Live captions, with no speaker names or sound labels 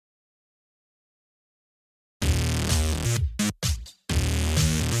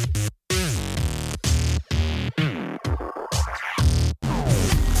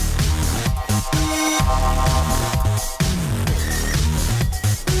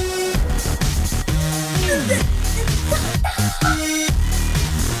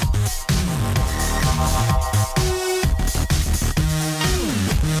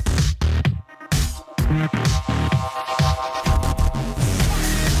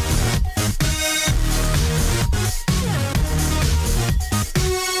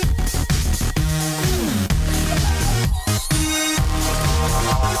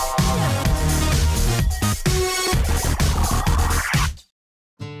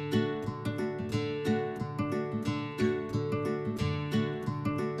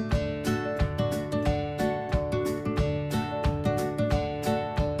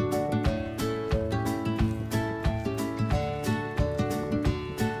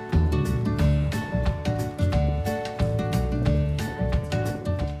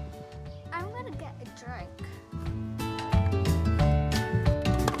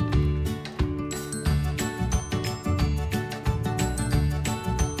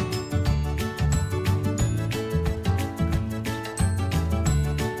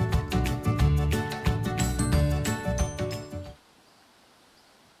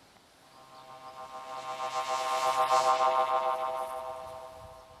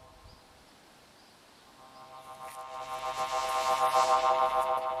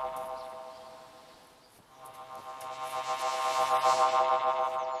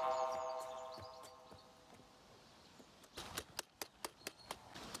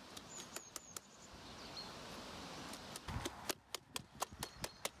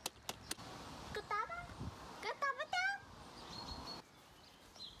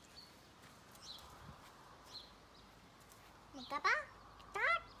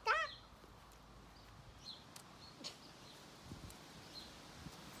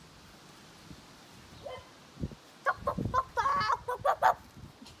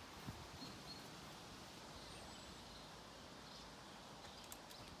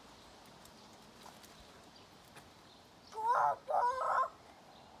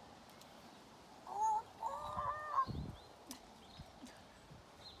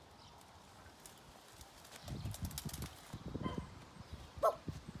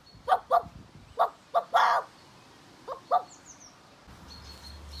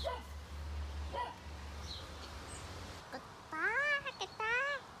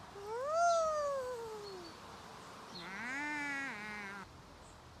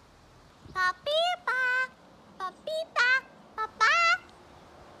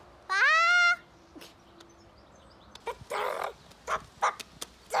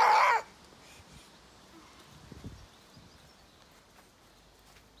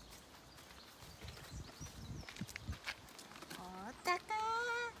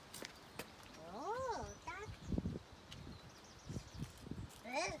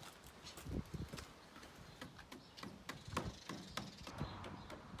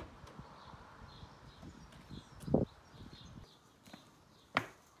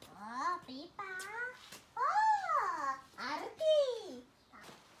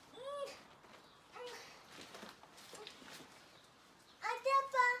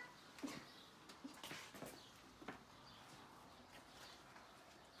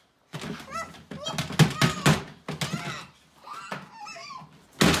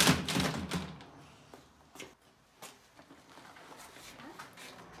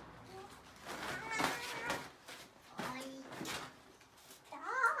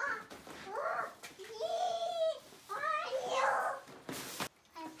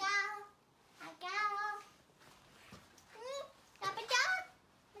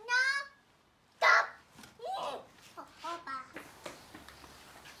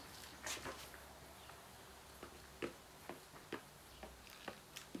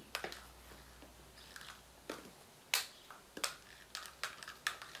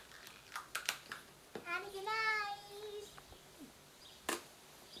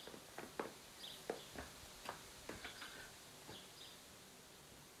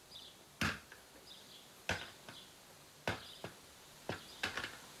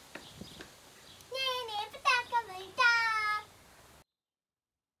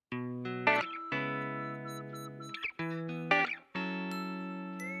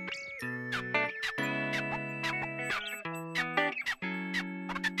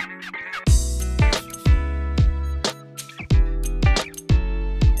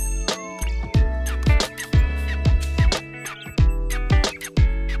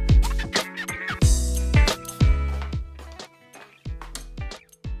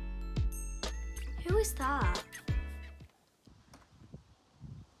Who is that?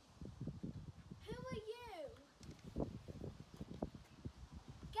 Who are you?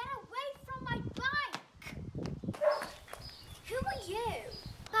 Get away from my bike! Who are you?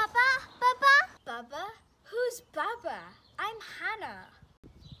 Baba? Baba? Baba? Who's Baba? I'm Hannah.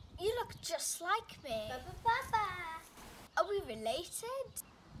 You look just like me. Baba? Are we related?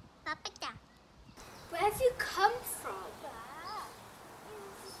 Baba? Where have you come from?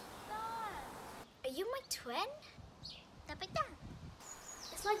 Are you my twin? Baba?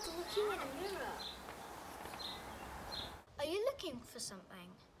 It's like looking in a mirror. Are you looking for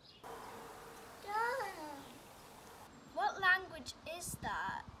something? What language is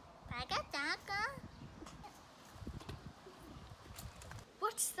that?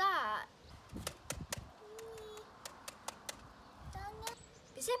 What's that?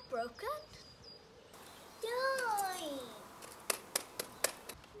 Is it broken?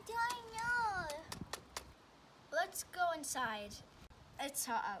 Let's go inside. It's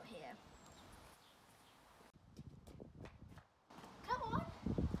hot out here. Come on.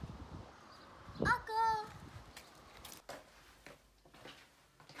 I'll go.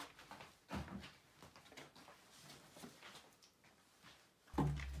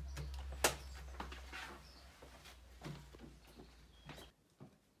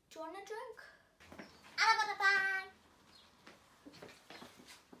 Do you want a drink?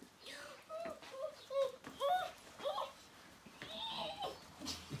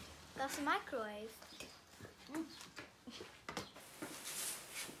 That's a microwave.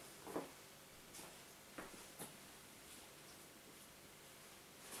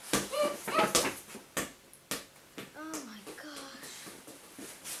 Oh my gosh.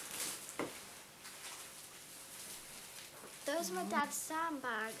 Those are my dad's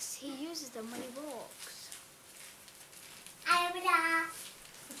sandbags. He uses them when he walks.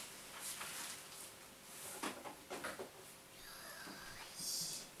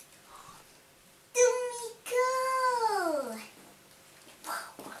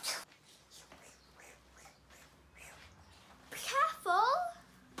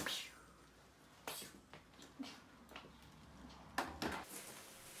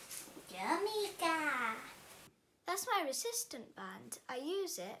 That's my resistant band. I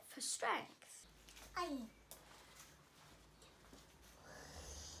use it for strength.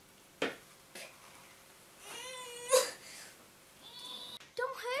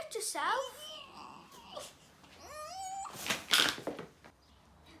 Don't hurt yourself.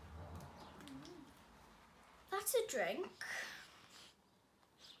 That's a drink.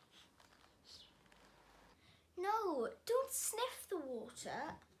 No, don't sniff the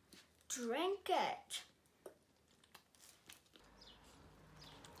water. Drink it.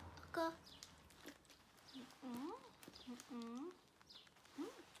 Go.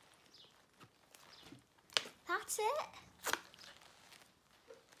 That's it.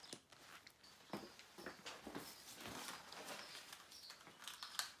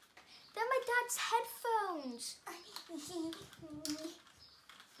 They're my dad's headphones.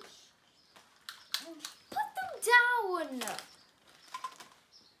 Put them down.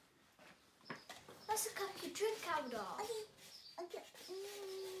 That's the cup you drink out of.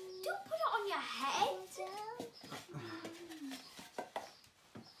 Don't put it on your head.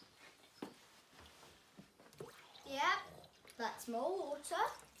 Yep, that's more water.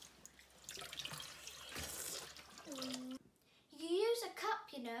 You use a cup,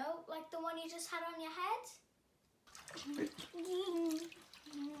 you know, like the one you just had on your head.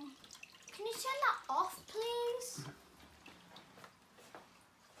 Can you turn that off, please?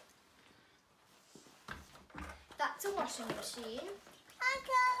 That's a washing machine.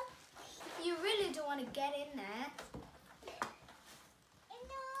 You really don't want to get in there.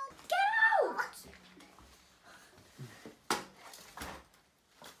 Get out!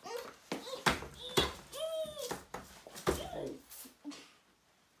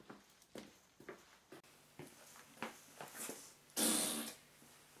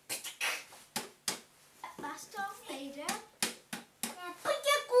 That's Darth Vader.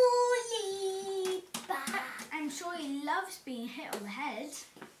 I'm sure he loves being hit on the head.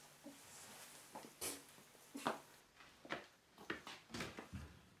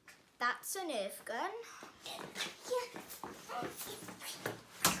 That's a Nerf gun.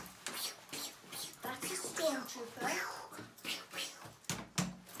 That's a stormtrooper.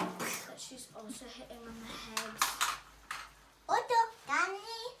 But she's also hitting on the head.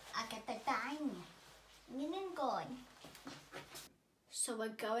 So we're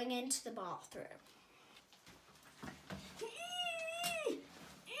going into the bathroom.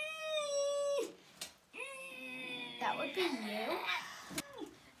 That would be you.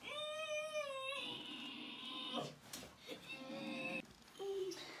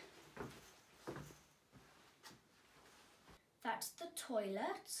 That's the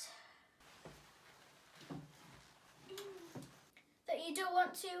toilet. That you don't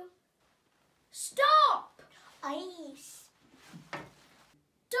want to. Stop! Ice.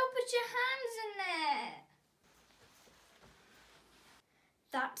 Don't put your hands in there.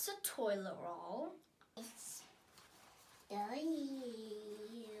 That's a toilet roll. Ice.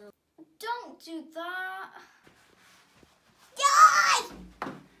 Don't do that.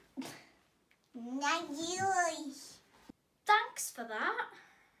 Die! Not yours. Thanks for that.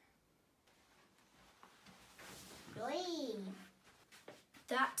 Really?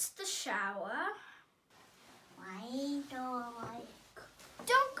 That's the shower. Why not?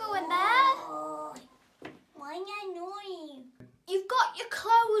 Don't go in there. Oh, why not annoying? You've got your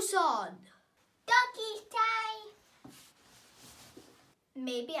clothes on. Doggy time.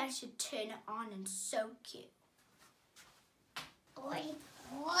 Maybe I should turn it on and soak you. Oi,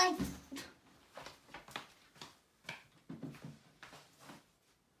 oi.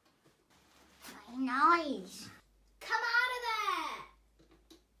 Nice. Come out of there.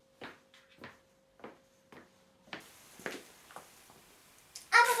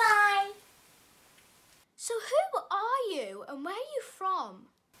 Bye-bye. So who are you and where are you from?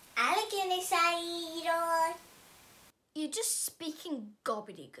 Alligator. You're just speaking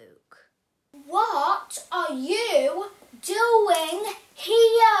gobbledygook. What are you doing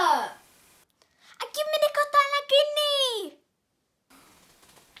here? Give me the kotalagini.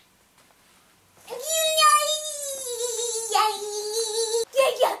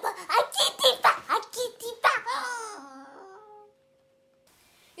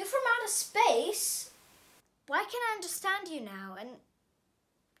 You're from outer space. Why can I understand you now? And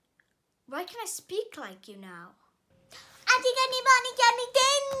why can I speak like you now?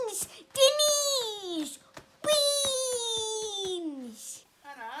 Dings! Dinnies! Beans!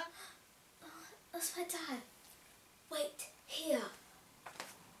 Hannah? That's my dad. Wait, here.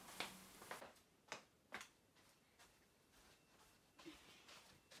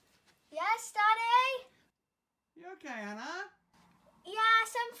 Yes, Daddy? You okay, Hannah?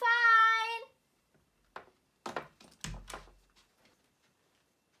 Yes, I'm fine.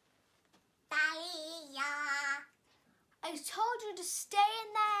 I told you to stay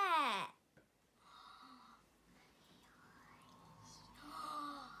in there.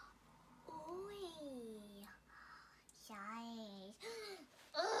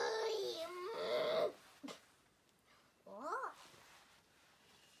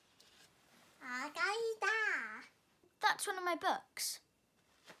 That's one of my books.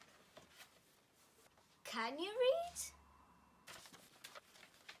 Can you read?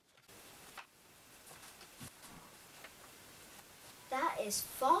 That is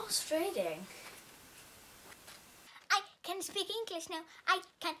frustrating. I can speak English now. I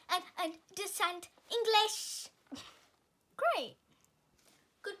can understand English. Great.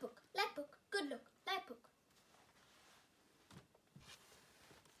 Good book, light book, good look, light book.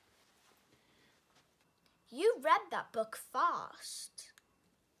 You read that book fast.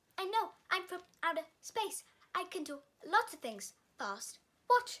 I know, I'm from outer space. I can do lots of things fast.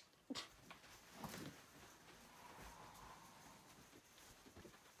 Watch.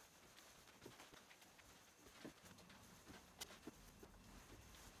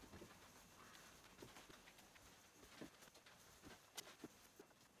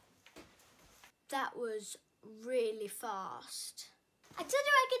 That was really fast. I told you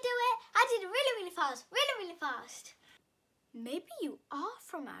I could do it. I did it really, really fast. Really, really fast. Maybe you are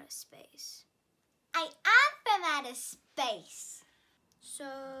from outer space. I am from outer space.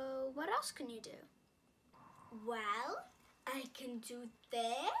 So what else can you do? Well, I can do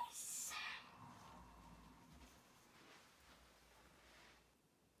this.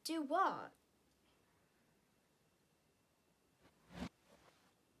 Do what?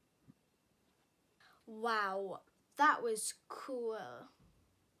 Wow, that was cool.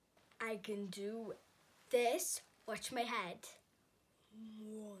 I can do this. Watch my head.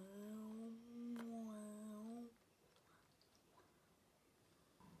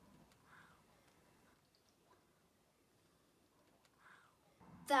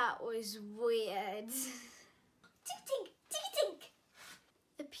 That was weird. Tink, tink, tink.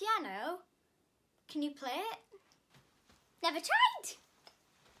 The piano? Can you play it? Never tried.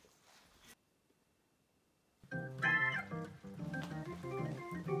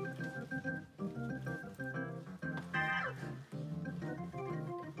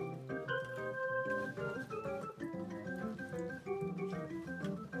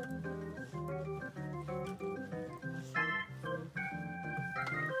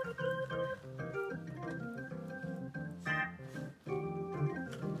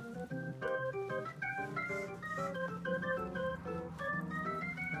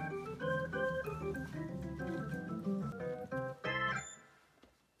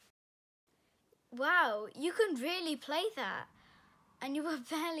 Wow, you can really play that. And you were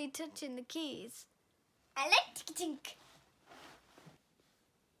barely touching the keys. I like tink.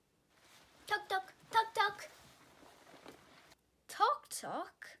 Tock, tock, tock, tock. Tock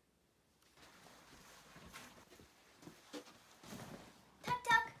tock? Tock,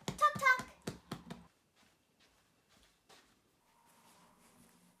 tock, tock, tock.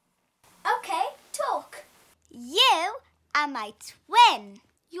 Okay, talk. You are my twin.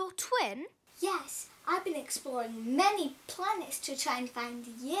 Your twin? Yes, I've been exploring many planets to try and find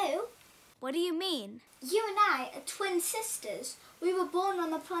you. What do you mean? You and I are twin sisters. We were born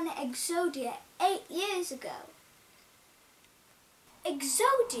on the planet Exodia 8 years ago.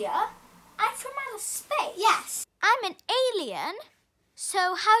 Exodia? I'm from outer space. Yes. I'm an alien.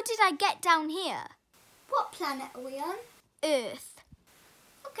 So how did I get down here? What planet are we on? Earth.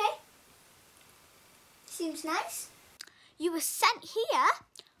 Okay. Seems nice. You were sent here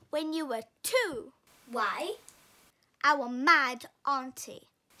when you were 2. Why? Our mad auntie.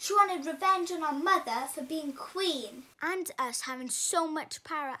 She wanted revenge on our mother for being queen. And us having so much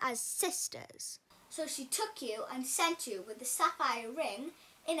power as sisters. So she took you and sent you with the sapphire ring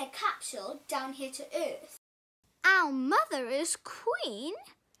in a capsule down here to Earth. Our mother is queen?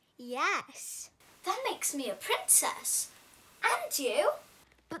 Yes. That makes me a princess. And you?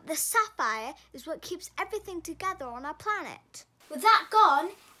 But the sapphire is what keeps everything together on our planet. With that gone,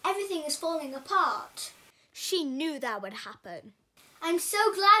 everything is falling apart. She knew that would happen. I'm so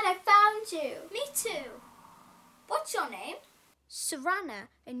glad I found you. Me too. What's your name? Savannah,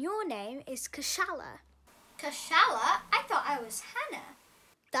 and your name is Kashala. Kashala? I thought I was Hannah.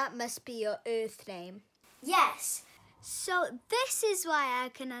 That must be your Earth name. Yes. So this is why I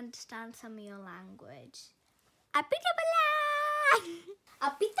can understand some of your language. Apitabalang!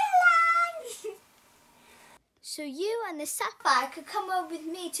 Apitalang! So you and the sapphire Sapphire could come over with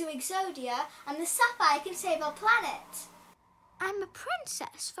me to Exodia and the sapphire can save our planet. I'm a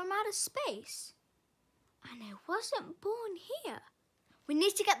princess from outer space. And I wasn't born here. We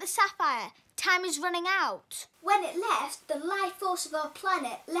need to get the sapphire. Time is running out. When it left, the life force of our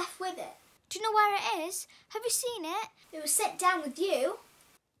planet left with it. Do you know where it is? Have you seen it? It was sent down with you.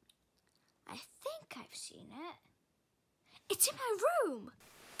 I think I've seen it. It's in my room.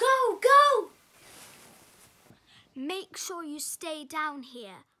 Go, go! Make sure you stay down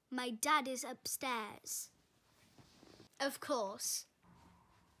here. My dad is upstairs. Of course.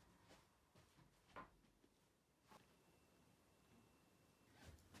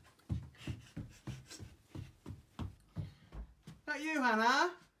 That you,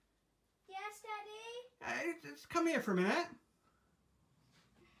 Hannah? Yes, Daddy? Hey, just come here for a minute.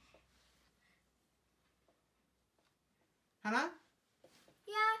 Hannah?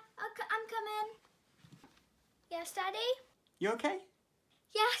 Yeah, I'm coming. Yes, Daddy? You okay?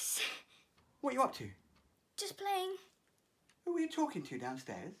 Yes. What are you up to? Just playing. Who were you talking to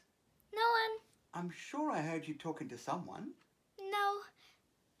downstairs? No one. I'm sure I heard you talking to someone. No.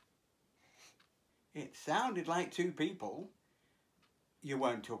 It sounded like 2 people. You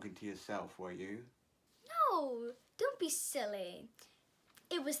weren't talking to yourself, were you? No, don't be silly.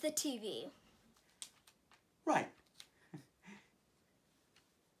 It was the TV. Right.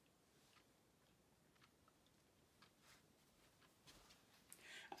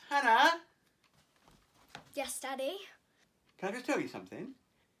 Hannah? Yes, Daddy? Can I just tell you something?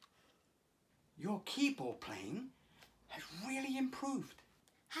 Your keyboard playing has really improved.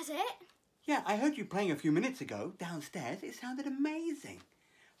 Has it? Yeah, I heard you playing a few minutes ago downstairs. It sounded amazing.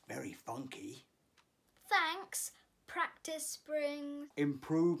 Very funky. Thanks. Practice brings...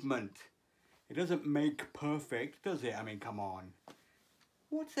 Improvement. It doesn't make perfect, does it? I mean, come on.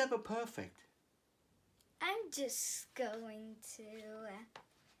 What's ever perfect? I'm just going to...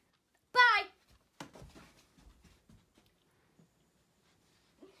 Bye!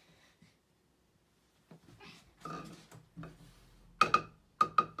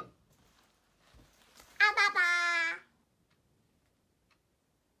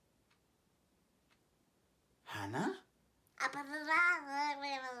 Hannah?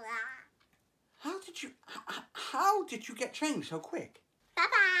 How did you get changed so quick?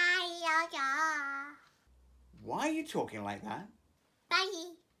 Bye-bye. Why are you talking like that?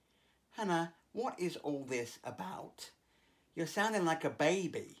 Bye. Hannah, what is all this about? You're sounding like a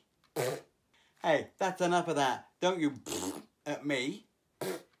baby. Hey, that's enough of that. Don't you at me.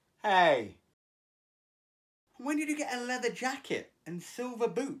 Hey. When did you get a leather jacket and silver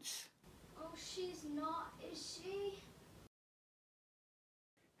boots? Oh, she's not, is she?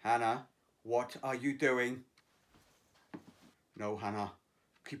 Hannah, what are you doing? No, Hannah.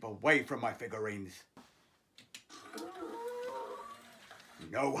 Keep away from my figurines.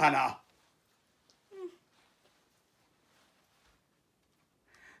 No, Hannah.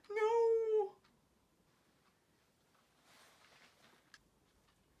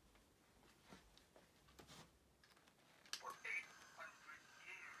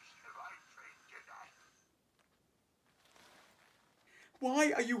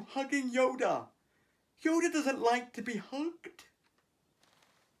 Why are you hugging Yoda? Yoda doesn't like to be hugged.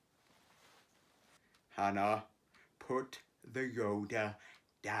 Hannah, put the Yoda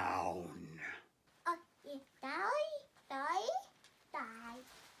down. Okay, die.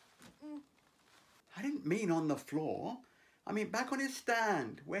 I didn't mean on the floor. I mean back on his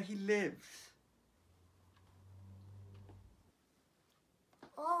stand, where he lives.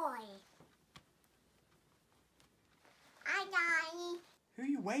 Oi. I die. Who are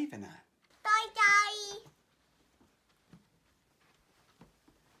you waving at? Die.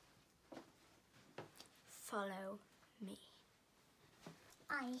 Follow me.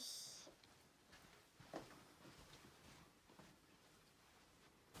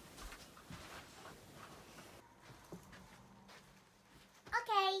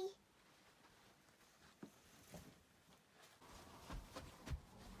 Okay.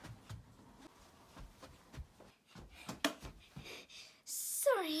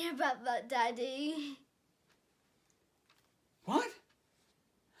 Sorry about that, Daddy. What?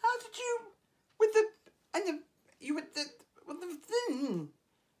 How did you with the thing?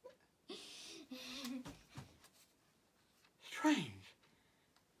 Strange.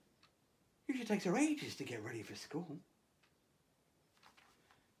 Usually takes her ages to get ready for school.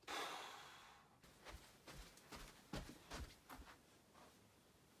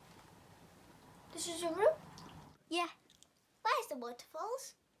 This is your room? Yeah. Where's the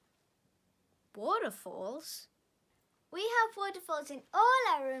waterfalls? Waterfalls? We have waterfalls in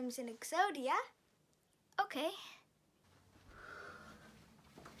all our rooms in Exodia. Okay.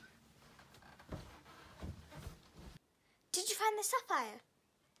 Did you find the sapphire?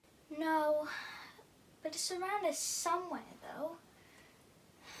 No, but it's around us somewhere, though.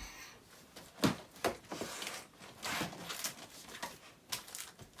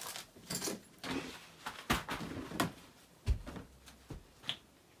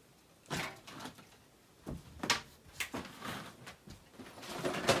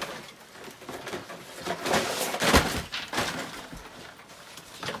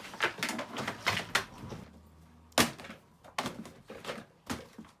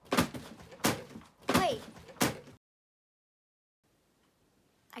 Wait.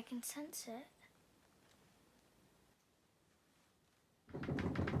 I can sense it.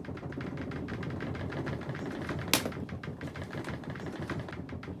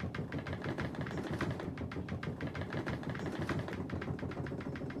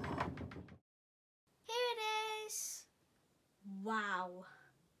 Here it is. Wow.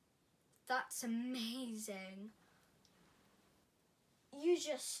 That's amazing. You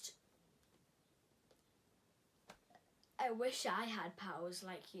just... I wish I had powers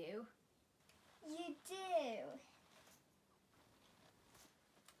like you. You do.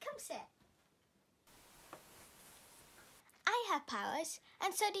 Come sit. I have powers,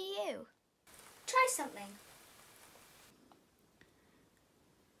 and so do you. Try something.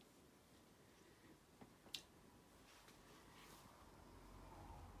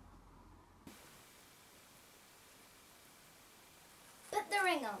 Put the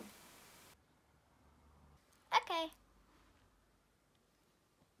ring on. Okay.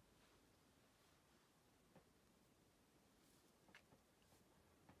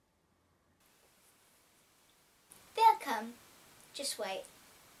 They'll come. Just wait.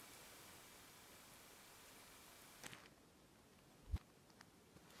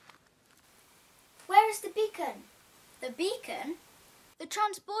 Where is the beacon? The beacon? The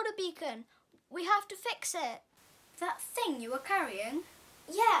transporter beacon. We have to fix it. That thing you were carrying?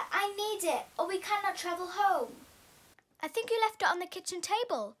 Yeah, I need it, or we cannot travel home. I think you left it on the kitchen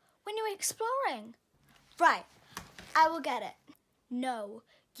table when you were exploring. Right, I will get it. No,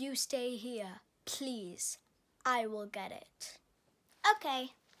 you stay here, please. I will get it.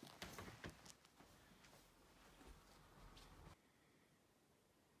 Okay.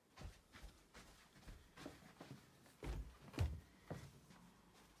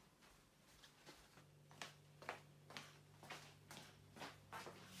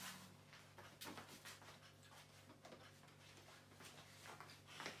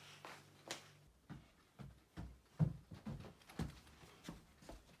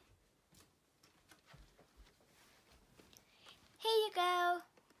 Here you go.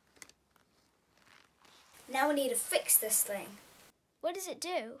 Now we need to fix this thing. What does it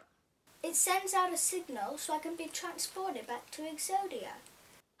do? It sends out a signal so I can be transported back to Exodia.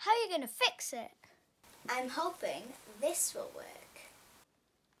 How are you going to fix it? I'm hoping this will work.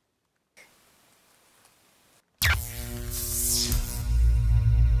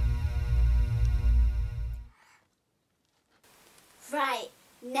 Right,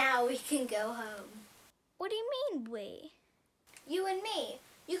 now we can go home. What do you mean, we? You and me,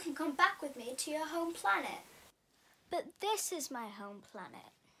 you can come back with me to your home planet. But this is my home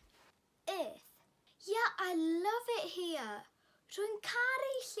planet, Earth. Yeah, I love it here. Rwy'n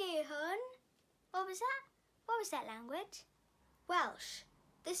caru lle hwn. What was that? What was that language? Welsh.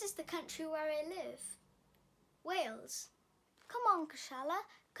 This is the country where I live. Wales. Come on, Kashala.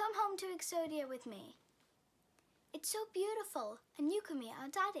 Come home to Exodia with me. It's so beautiful, and you can meet our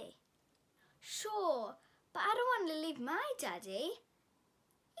daddy. Sure, but I don't want to leave my daddy.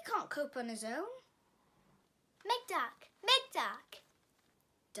 He can't cope on his own. Migdak, Migdak.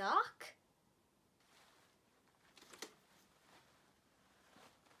 Doc?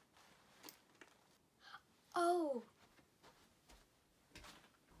 Oh.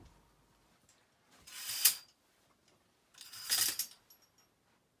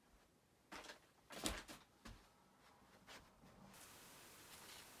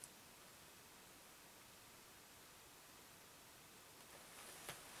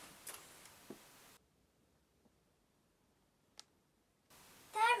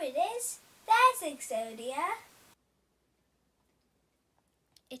 There it is. There's Exodia.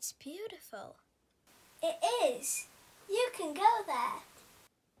 It's beautiful. It is. You can go there.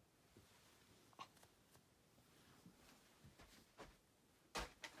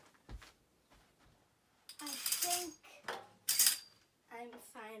 I think I'm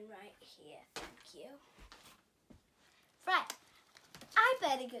fine right here, thank you. Right, I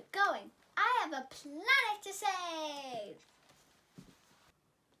better get going. I have a planet to save.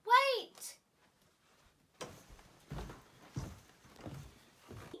 Wait!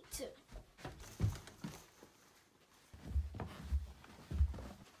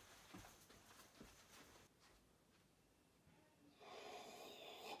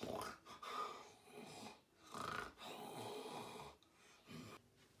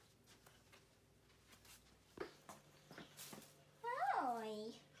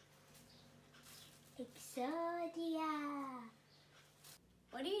 Exodia.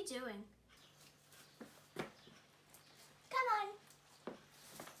 What are you doing? Come on.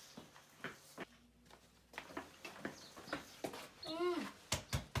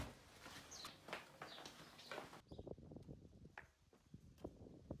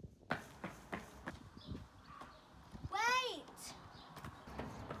 Wait!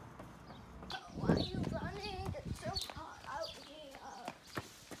 Why are you running? It's so hot out here.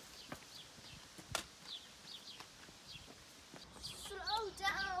 Slow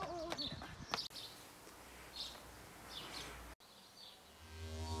down.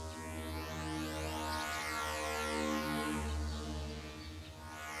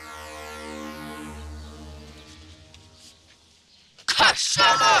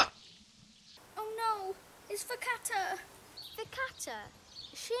 Oh no, it's Vakata. Vakata?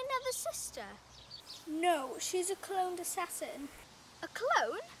 Is she another sister? No, she's a cloned assassin. A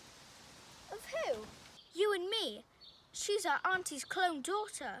clone? Of who? You and me. She's our auntie's clone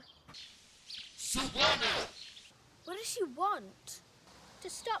daughter. What does she want? To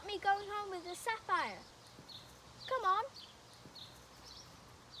stop me going home with the sapphire. Come on.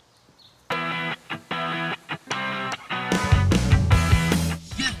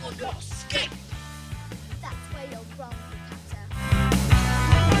 That's where you're wrong, Vakata.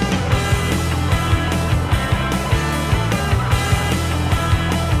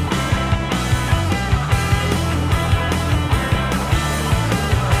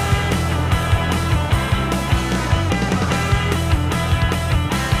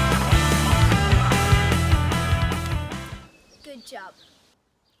 Good job.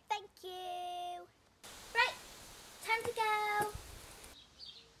 Thank you. Right, time to go.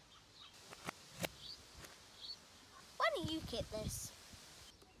 Why don't you get this?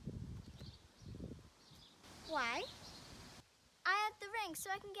 Why? I have the ring so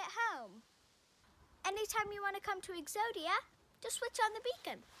I can get home. Anytime you want to come to Exodia, just switch on the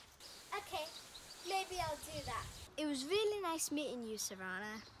beacon. Okay, maybe I'll do that. It was really nice meeting you,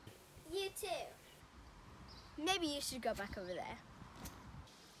 Savannah. You too. Maybe you should go back over there.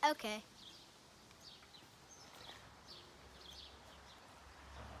 Okay.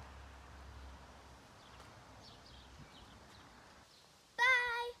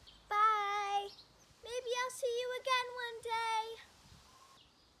 Bye. Bye. Maybe I'll see you again one day.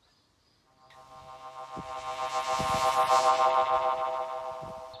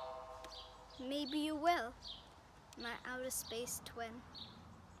 Maybe you will, my outer space twin.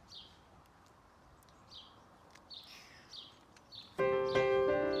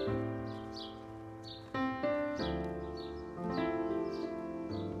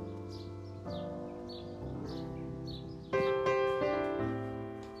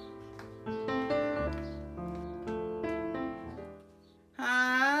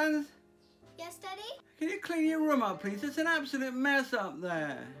 your room up, please? It's an absolute mess up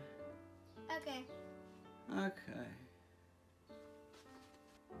there. Okay. Okay.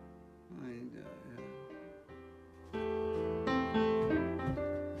 I know.